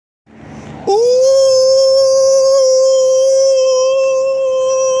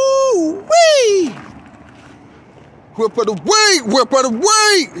Whip of the week, whip of the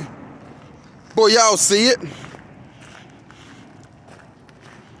week. Boy, y'all see it.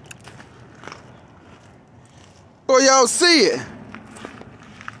 Boy, y'all see it.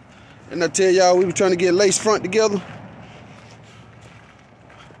 And I tell y'all, we were trying to get lace front together.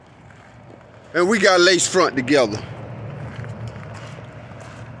 And we got lace front together.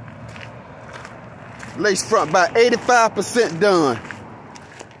 Lace front about 85% done.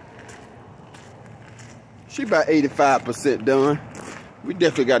 She about 85% done. We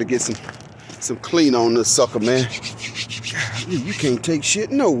definitely got to get some clean on this sucker, man. You can't take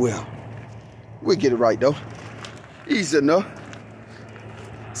shit nowhere. We'll get it right though. Easy enough.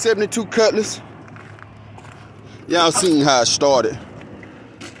 72 cutlass. Y'all seen how it started.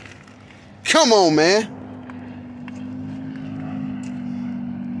 Come on, man.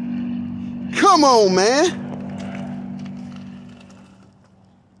 Come on, man.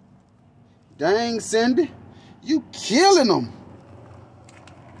 Dang, Cindy. You killing them.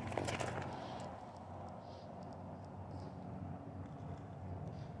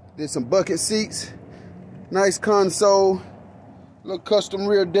 Did some bucket seats. Nice console. Little custom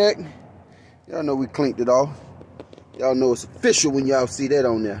rear deck. Y'all know we clinked it off. Y'all know it's official when y'all see that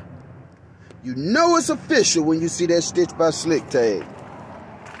on there. You know it's official when you see that Stitch by Slick tag.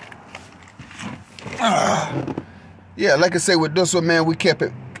 Yeah, like I say with this one, man, we kept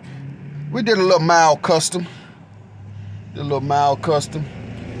it. We did a little mild custom. Did a little mild custom.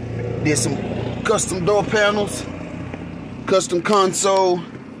 Did some custom door panels. Custom console.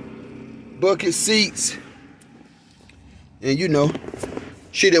 Bucket seats. And you know,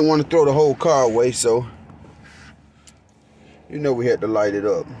 she didn't want to throw the whole car away, so you know we had to light it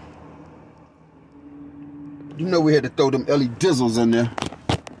up. You know we had to throw them LED dizzles in there.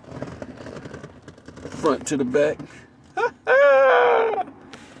 Front to the back.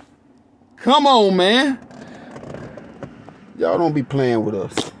 Come on, man. Y'all don't be playing with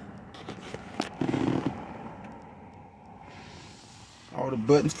us. All the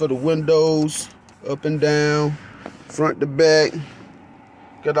buttons for the windows, up and down, front to back.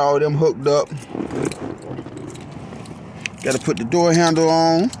 Got all them hooked up. Got to put the door handle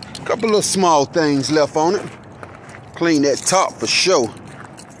on. A couple of small things left on it. Clean that top for sure.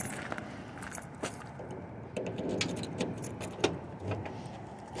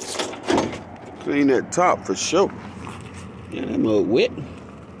 Clean that top for sure. Yeah, that mug wet.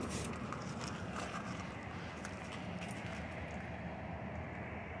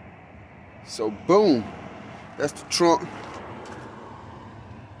 So boom, that's the trunk.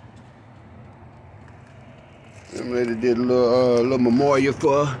 Them lady did a little memorial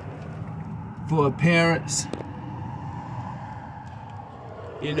for her parents.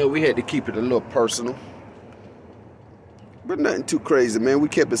 You know, we had to keep it a little personal. But nothing too crazy, man. We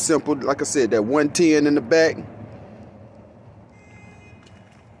kept it simple. Like I said, that 110 in the back.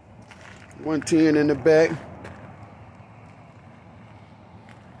 110 in the back.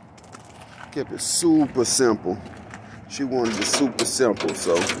 Kept it super simple. She wanted it super simple,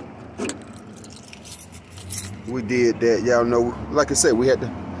 so we did that. Y'all know, like I said, we had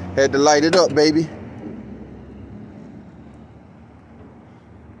to light it up, baby.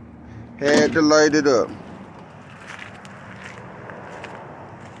 Had to light it up.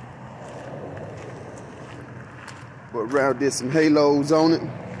 But Ralph did some halos on it.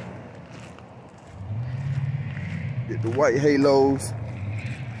 Did the white halos.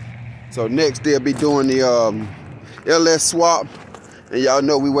 So next they'll be doing the LS swap. And y'all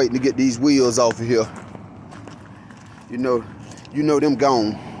know we waiting to get these wheels off of here. You know them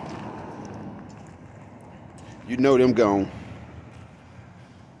gone. You know them gone.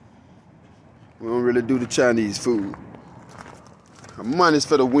 We don't really do the Chinese food. Money's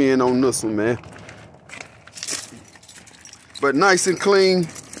for the win on this one, man. But nice and clean,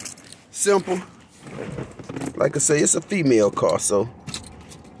 simple. Like I say, it's a female car, so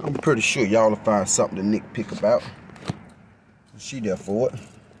I'm pretty sure y'all will find something to nitpick about. She there for it.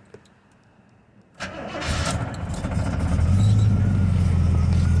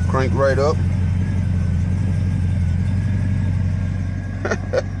 Crank right up.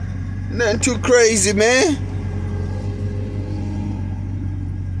 Nothing too crazy, man.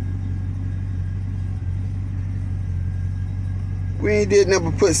 We ain't did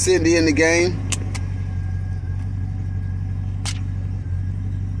nothing but put Cindy in the game.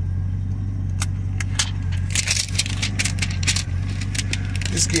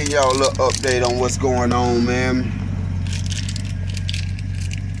 Just getting y'all a little update on what's going on, man.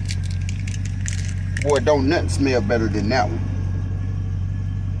 Boy, don't nothing smell better than that one.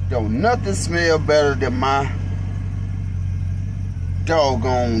 Don't nothing smell better than my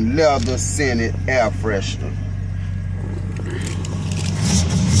doggone leather scented air freshener.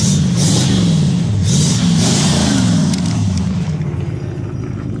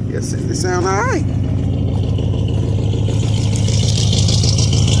 Yes, it sound all right.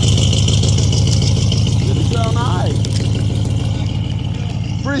 It sound all right.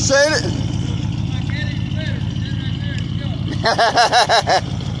 Appreciate it.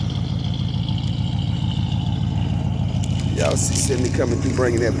 Y'all see Cindy coming through,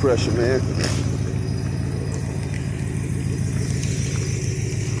 bringing that pressure, man.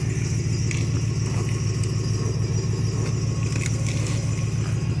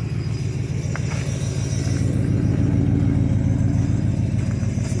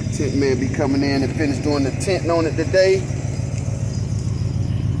 Tent man be coming in and finish doing the tent on it today.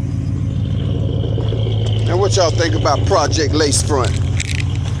 Now what y'all think about Project Lace Front?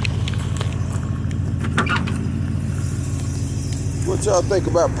 What y'all think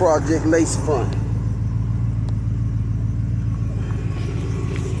about Project Lace Front?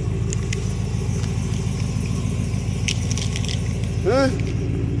 Huh?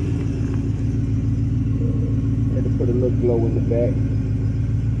 Had to put a little glow in the back.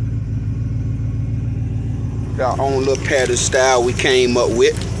 Got our own little pattern style we came up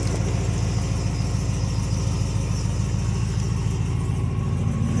with.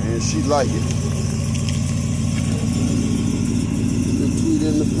 And she like it. The tweet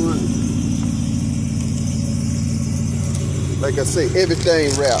in the front. Like I say,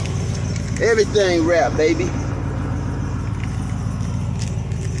 everything wrap. Everything wrap, baby.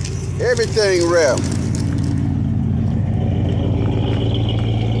 Everything wrap.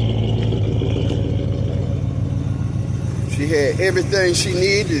 She had everything she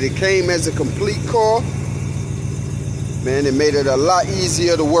needed. It came as a complete car. Man, it made it a lot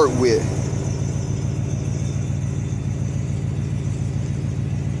easier to work with.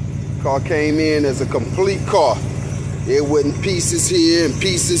 Car came in as a complete car. It wasn't pieces here and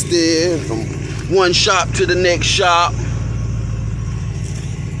pieces there, from one shop to the next shop.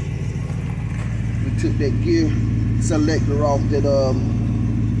 We took that gear selector off that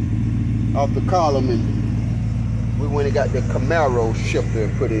off the column, and we went and got the Camaro shifter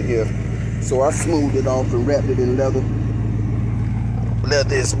and put it here. So I smoothed it off and wrapped it in leather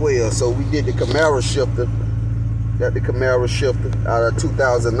as well. So we did the Camaro shifter. Got the Camaro shifter out of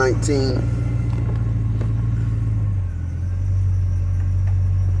 2019.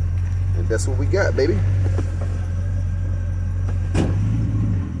 And that's what we got, baby.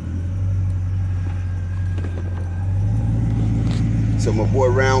 So my boy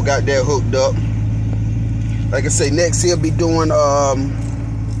Round got that hooked up. Like I say, next he'll be doing the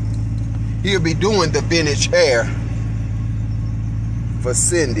vintage air for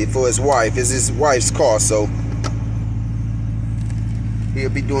Cindy, for his wife. It's his wife's car, so he'll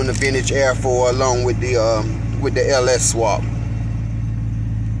be doing the vintage air for her along with the LS swap.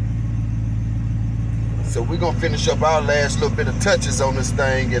 So we're gonna finish up our last little bit of touches on this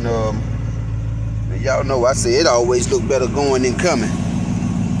thing, and y'all know I say it always look better going than coming.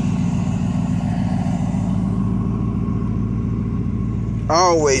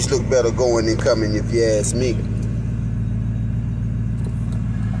 Always look better going than coming, if you ask me.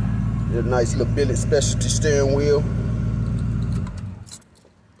 A nice little billet specialty steering wheel.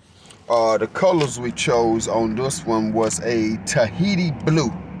 The colors we chose on this one was a Tahiti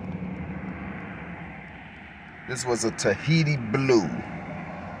blue. This was a Tahiti blue.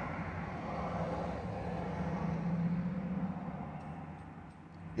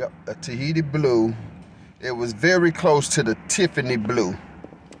 Yep, a Tahiti blue. It was very close to the Tiffany blue.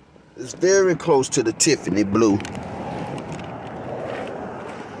 It's very close to the Tiffany blue.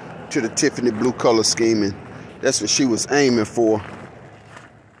 To the Tiffany blue color scheme, and that's what she was aiming for,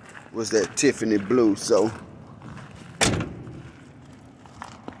 was that Tiffany blue. So,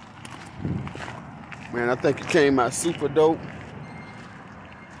 man, I think it came out super dope.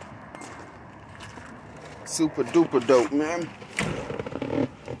 Super duper dope, man.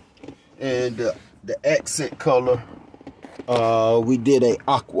 And the accent color, we did a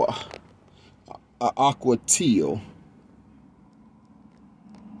aqua teal.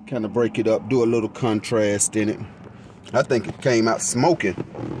 Kind of break it up, do a little contrast in it. I think it came out smoking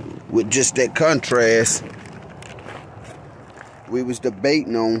with just that contrast. We was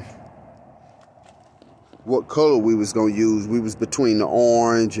debating on what color we was gonna use. We was between the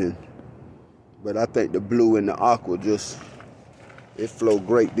orange but I think the blue and the aqua it flow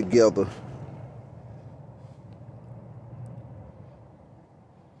great together.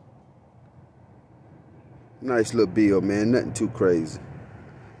 Nice little build, man. Nothing too crazy.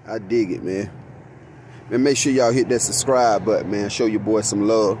 I dig it, man. And make sure y'all hit that subscribe button, man. Show your boy some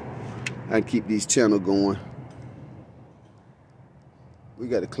love. And keep these channel going. We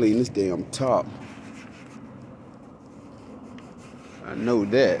gotta clean this damn top. I know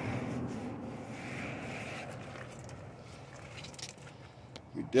that.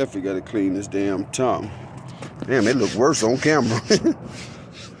 We definitely got to clean this damn top. Damn, it look worse on camera.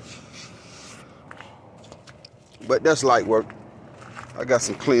 But that's light work. I got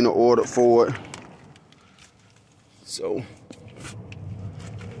some cleaner ordered for it. So,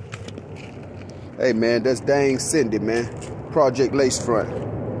 hey man, that's dang Cindy, man. Project Lace Front.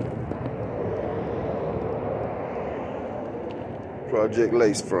 Project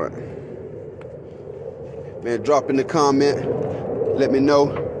Lace Front. Man, drop in the comment. Let me know.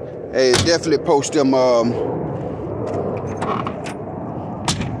 Hey, definitely post them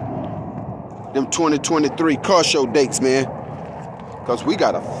 2023 car show dates, man. Cause we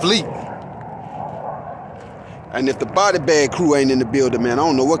got a fleet. And if the body bag crew ain't in the building, man, I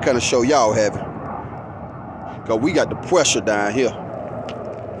don't know what kind of show y'all having. Cause we got the pressure down here.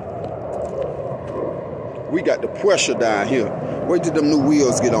 We got the pressure down here. Wait till them new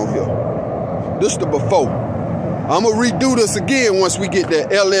wheels get on here. This the before. I'm gonna redo this again once we get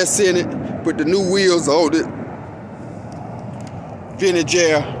that LS in it. Put the new wheels on it. Vintage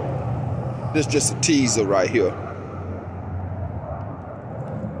air. This just a teaser right here.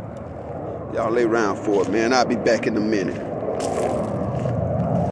 Y'all lay around for it, man. I'll be back in a minute.